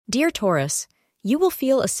Dear Taurus, you will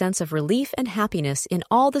feel a sense of relief and happiness in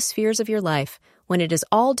all the spheres of your life when it is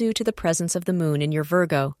all due to the presence of the moon in your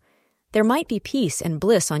Virgo. There might be peace and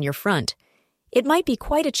bliss on your front. It might be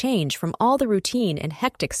quite a change from all the routine and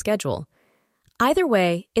hectic schedule. Either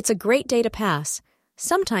way, it's a great day to pass,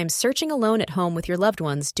 sometimes searching alone at home with your loved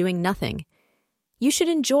ones doing nothing. You should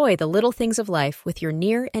enjoy the little things of life with your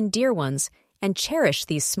near and dear ones and cherish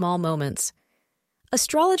these small moments.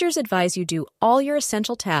 Astrologers advise you do all your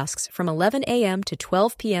essential tasks from 11 a.m. to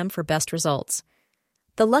 12 p.m. for best results.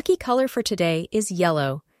 The lucky color for today is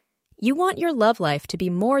yellow. You want your love life to be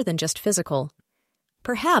more than just physical.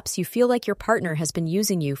 Perhaps you feel like your partner has been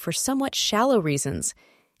using you for somewhat shallow reasons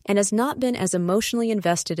and has not been as emotionally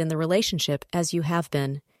invested in the relationship as you have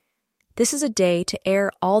been. This is a day to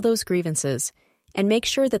air all those grievances and make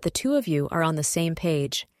sure that the two of you are on the same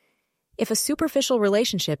page. If a superficial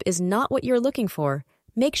relationship is not what you're looking for,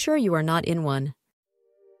 make sure you are not in one.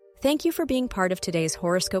 Thank you for being part of today's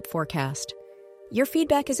horoscope forecast. Your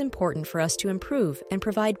feedback is important for us to improve and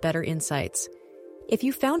provide better insights. If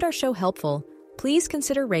you found our show helpful, please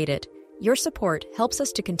consider rate it. Your support helps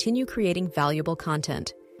us to continue creating valuable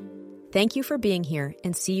content. Thank you for being here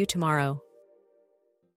and see you tomorrow.